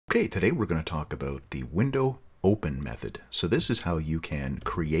Okay, today we're going to talk about the window open method. So this is how you can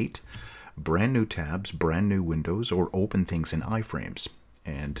create brand new tabs, brand new windows, or open things in iFrames.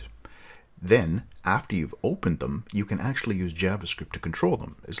 And then after you've opened them, you can actually use JavaScript to control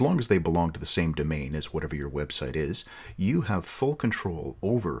them. As long as they belong to the same domain as whatever your website is, you have full control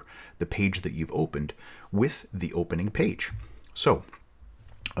over the page that you've opened with the opening page. So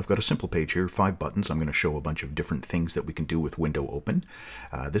I've got a simple page here, 5 buttons. I'm going to show a bunch of different things that we can do with window open.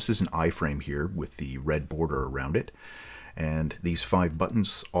 This is an iFrame here with the red border around it. And these 5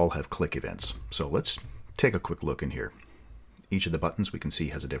 buttons all have click events. So let's take a quick look in here. Each of the buttons we can see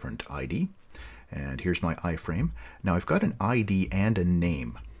has a different ID. And here's my iFrame. Now I've got an ID and a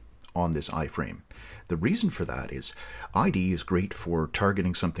name on this iFrame. The reason for that is ID is great for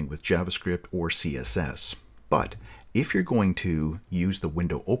targeting something with JavaScript or CSS. But if you're going to use the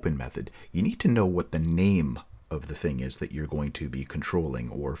window open method, you need to know what the name of the thing is that you're going to be controlling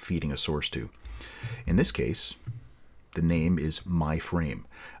or feeding a source to. In this case, the name is my frame.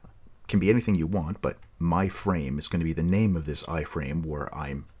 It can be anything you want, but my frame is going to be the name of this iFrame where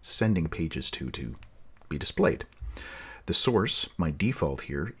I'm sending pages to be displayed. The source, my default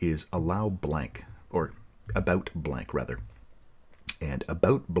here, is allow blank, or about blank rather. And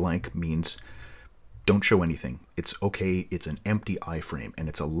about blank means don't show anything. It's okay, it's an empty iFrame, and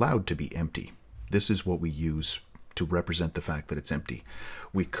it's allowed to be empty. This is what we use to represent the fact that it's empty.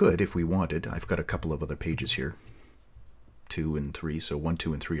 We could, if we wanted, I've got a couple of other pages here, 2 and 3, so 1,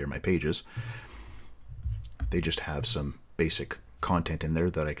 2, and 3 are my pages. They just have some basic content in there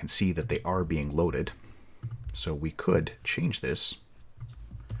that I can see that they are being loaded. So we could change this.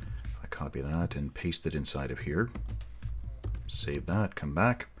 I copy that and paste it inside of here. Save that, come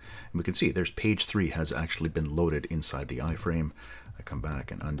back. And we can see there's page 3 has actually been loaded inside the iFrame. I come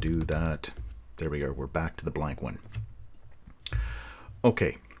back and undo that. There we are, we're back to the blank one.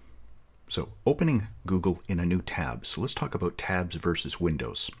 Okay, so opening Google in a new tab. So let's talk about tabs versus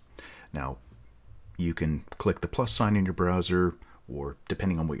windows. Now, you can click the plus sign in your browser, or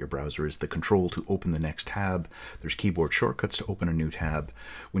depending on what your browser is, the control to open the next tab. There's keyboard shortcuts to open a new tab.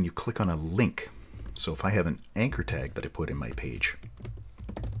 When you click on a link, so if I have an anchor tag that I put in my page,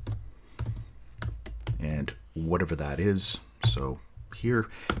 and whatever that is, so here,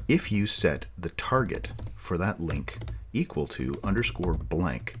 if you set the target for that link equal to underscore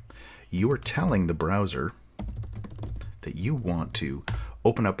blank, you are telling the browser that you want to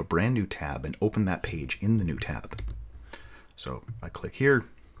open up a brand new tab and open that page in the new tab. So I click here,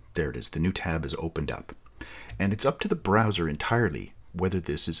 there it is, the new tab is opened up. And it's up to the browser entirely whether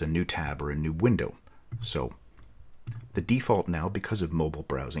this is a new tab or a new window. So the default now, because of mobile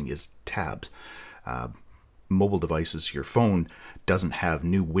browsing, is tabs. Mobile devices, your phone doesn't have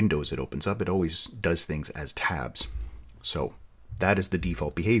new windows it opens up, it always does things as tabs. So that is the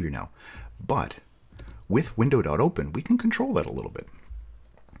default behavior now. But with window.open, we can control that a little bit.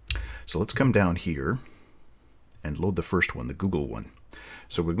 So let's come down here and load the first one, the Google one.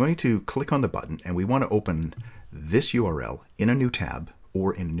 So we're going to click on the button and we want to open this URL in a new tab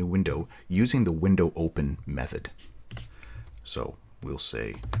or in a new window using the window open method. So we'll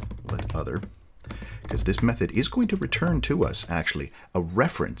say let other, because this method is going to return to us actually a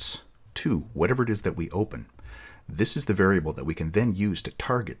reference to whatever it is that we open. This is the variable that we can then use to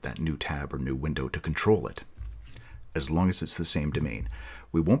target that new tab or new window to control it, as long as it's the same domain.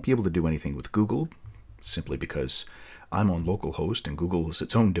 We won't be able to do anything with Google simply because I'm on localhost and Google is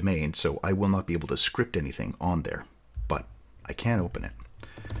its own domain, so I will not be able to script anything on there, but I can open it.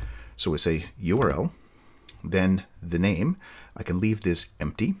 So we say URL, then the name. I can leave this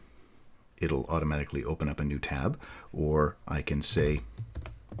empty. It'll automatically open up a new tab, or I can say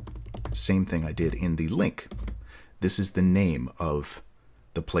same thing I did in the link. This is the name of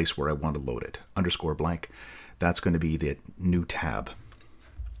the place where I want to load it. Underscore blank. That's going to be the new tab.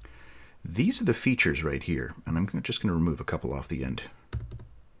 These are the features right here, and I'm just going to remove a couple off the end.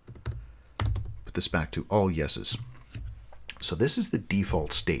 Put this back to all yeses. So this is the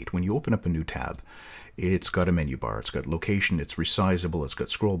default state. When you open up a new tab, it's got a menu bar, it's got location, it's resizable, it's got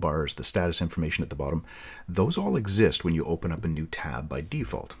scroll bars, the status information at the bottom. Those all exist when you open up a new tab by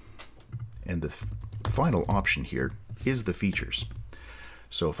default. And the final option here is the features.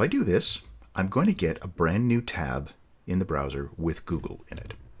 So if I do this, I'm going to get a brand new tab in the browser with Google in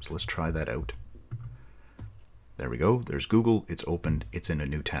it. So let's try that out. There we go. There's Google. It's opened. It's in a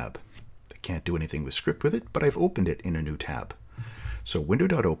new tab. I can't do anything with script with it, but I've opened it in a new tab. So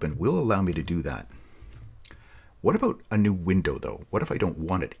window.open will allow me to do that. What about a new window though? What if I don't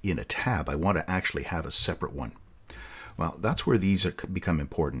want it in a tab? I want to actually have a separate one. Well, that's where these become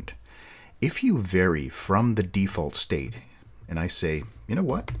important. If you vary from the default state and I say, you know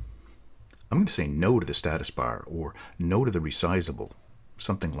what? I'm going to say no to the status bar or no to the resizable,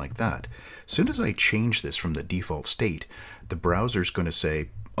 something like that. As soon as I change this from the default state, the browser's going to say,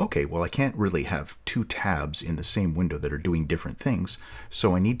 okay, well, I can't really have two tabs in the same window that are doing different things,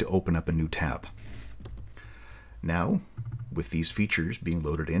 so I need to open up a new tab. Now, with these features being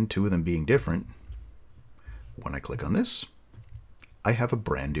loaded in, two of them being different, when I click on this, I have a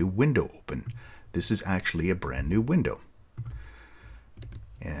brand new window open. This is actually a brand new window.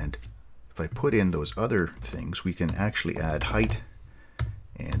 And if I put in those other things, we can actually add height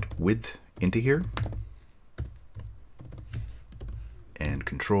and width into here and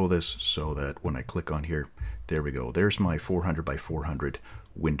control this so that when I click on here, there we go. There's my 400 by 400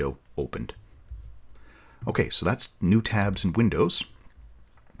 window opened. Okay, so that's new tabs and windows.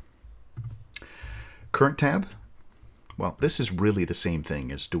 Current tab, well, this is really the same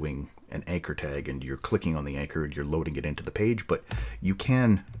thing as doing an anchor tag, and you're clicking on the anchor and you're loading it into the page, but you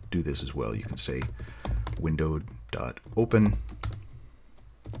can do this as well. You can say window.open.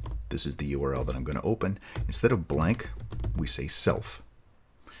 This is the URL that I'm going to open. Instead of blank, we say self.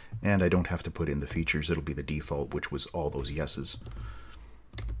 And I don't have to put in the features. It'll be the default, which was all those yeses.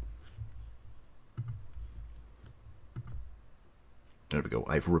 There we go.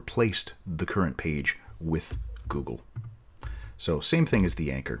 I've replaced the current page with Google. So same thing as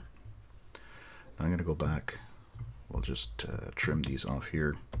the anchor. I'm going to go back. We'll just trim these off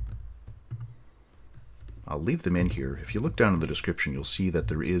here. I'll leave them in here. If you look down in the description, you'll see that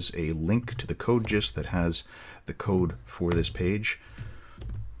there is a link to the code gist that has the code for this page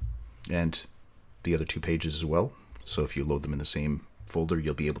and the other two pages as well. So if you load them in the same folder,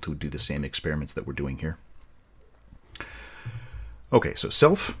 you'll be able to do the same experiments that we're doing here. Okay, so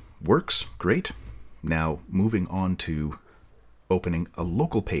self works, great. Now moving on to opening a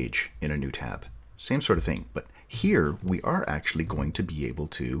local page in a new tab. Same sort of thing, but here we are actually going to be able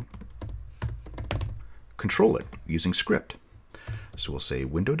to control it using script. So we'll say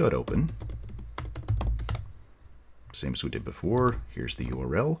window.open, same as we did before. Here's the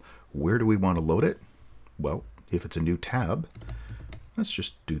URL. Where do we want to load it? Well, if it's a new tab, let's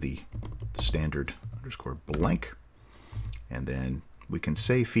just do the standard underscore blank. And then we can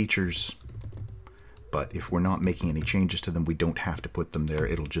say features, but if we're not making any changes to them, we don't have to put them there.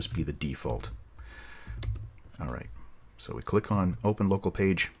 It'll just be the default. All right, so we click on open local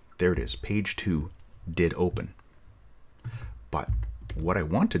page. There it is, page 2 did open. But what I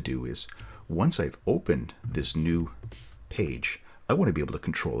want to do is, once I've opened this new page, I want to be able to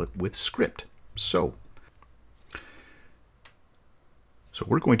control it with script. So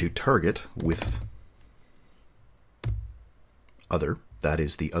we're going to target with other, that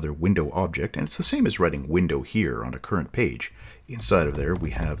is the other window object, and it's the same as writing window here on a current page. Inside of there we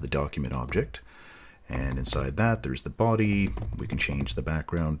have the document object, and inside that there's the body. We can change the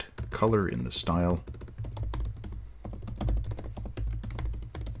background color in the style.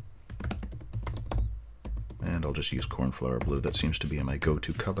 And I'll just use cornflower blue. That seems to be my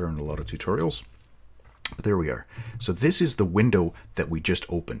go-to color in a lot of tutorials. But there we are. So this is the window that we just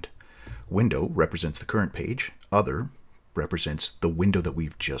opened. Window represents the current page. Other represents the window that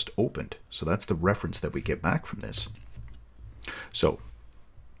we've just opened. So that's the reference that we get back from this. So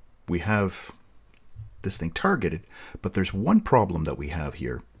we have this thing targeted, but there's one problem that we have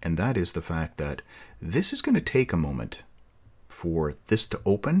here, and that is the fact that this is going to take a moment for this to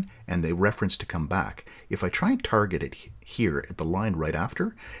open and the reference to come back. If I try and target it here at the line right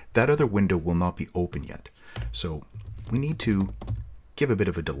after, that other window will not be open yet. So we need to give a bit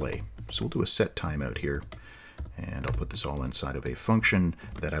of a delay. So we'll do a set timeout here, and I'll put this all inside of a function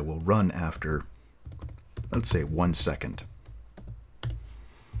that I will run after, let's say, 1 second.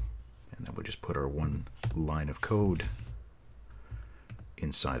 And then we'll just put our one line of code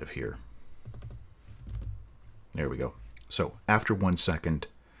inside of here. There we go. So after 1 second,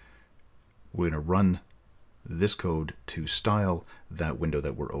 we're going to run this code to style that window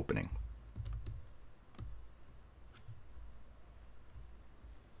that we're opening.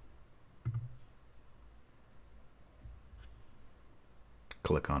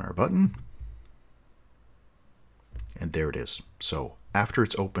 Click on our button, and there it is. So after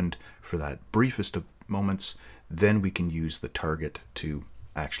it's opened for that briefest of moments, then we can use the target to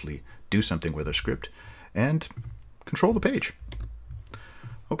actually do something with our script and control the page.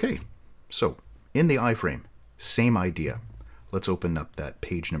 Okay, so in the iFrame, same idea. Let's open up that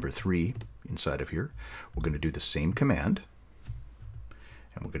page number 3 inside of here. We're going to do the same command,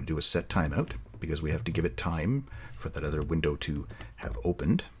 and we're going to do a set timeout because we have to give it time for that other window to have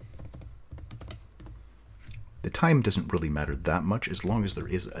opened. The time doesn't really matter that much as long as there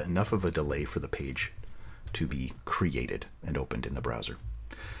is enough of a delay for the page to be created and opened in the browser.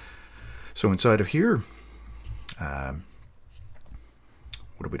 So inside of here, what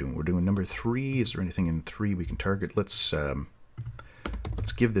are we doing? We're doing number 3. Is there anything in 3 we can target? Let's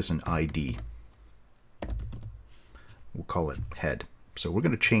give this an ID. We'll call it head. So we're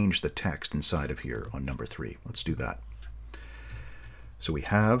going to change the text inside of here on number 3. Let's do that. So we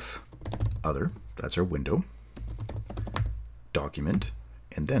have other, that's our window, document,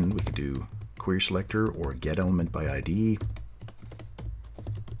 and then we can do query selector or get element by ID,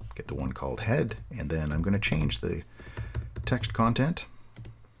 get the one called head, and then I'm going to change the text content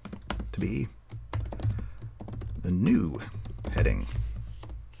to be the new heading.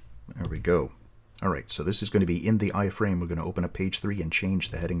 There we go. All right, so this is going to be in the iFrame. We're going to open up page 3 and change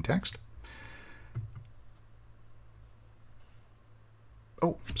the heading text.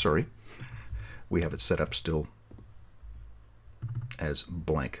 Oh, sorry. We have it set up still as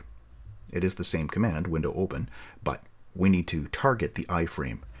blank. It is the same command, window open, but we need to target the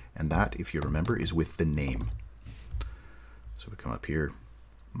iFrame. And that, if you remember, is with the name. So we come up here.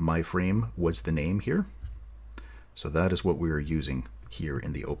 My frame was the name here. So that is what we are using here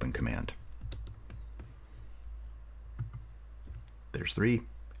in the open command. There's 3,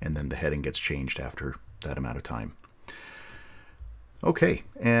 and then the heading gets changed after that amount of time. Okay,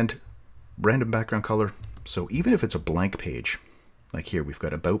 and random background color. So even if it's a blank page, like here we've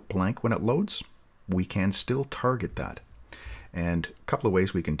got about blank when it loads, we can still target that. And a couple of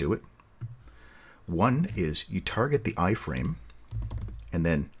ways we can do it. One is you target the iFrame, and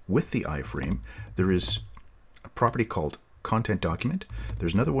then with the iFrame, there is a property called content document.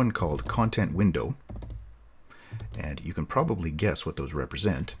 There's another one called content window. And you can probably guess what those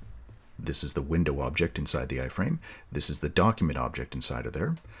represent. This is the window object inside the iFrame. This is the document object inside of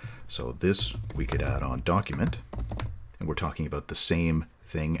there. So this we could add on document. And we're talking about the same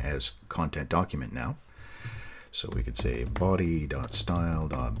thing as content document now. So we could say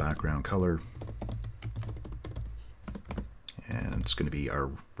body.style.background color. And it's going to be our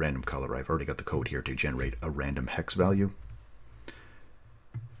random color. I've already got the code here to generate a random hex value.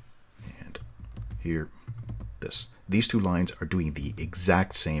 And here. These 2 lines are doing the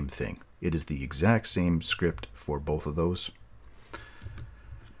exact same thing. It is the exact same script for both of those.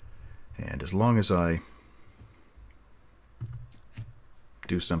 And as long as I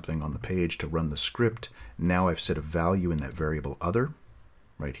do something on the page to run the script, now I've set a value in that variable other.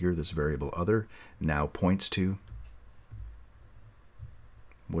 Right here, this variable other now points to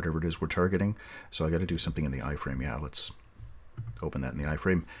whatever it is we're targeting. So I got to do something in the iFrame. Yeah, let's open that in the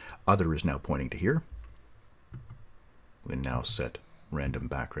iFrame. Other is now pointing to here. We now set random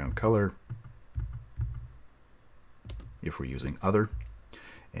background color if we're using other.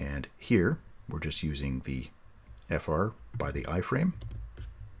 And here we're just using the FR by the iFrame.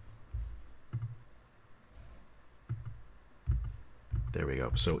 There we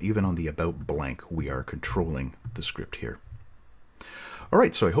go. So even on the about blank, we are controlling the script here. All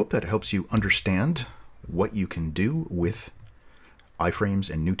right, so I hope that helps you understand what you can do with iFrames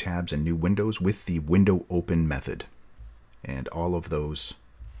and new tabs and new windows with the window open method. And all of those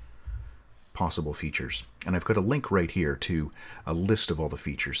possible features. And I've got a link right here to a list of all the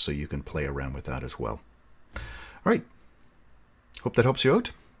features so you can play around with that as well. All right. Hope that helps you out.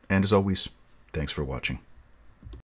 And as always, thanks for watching.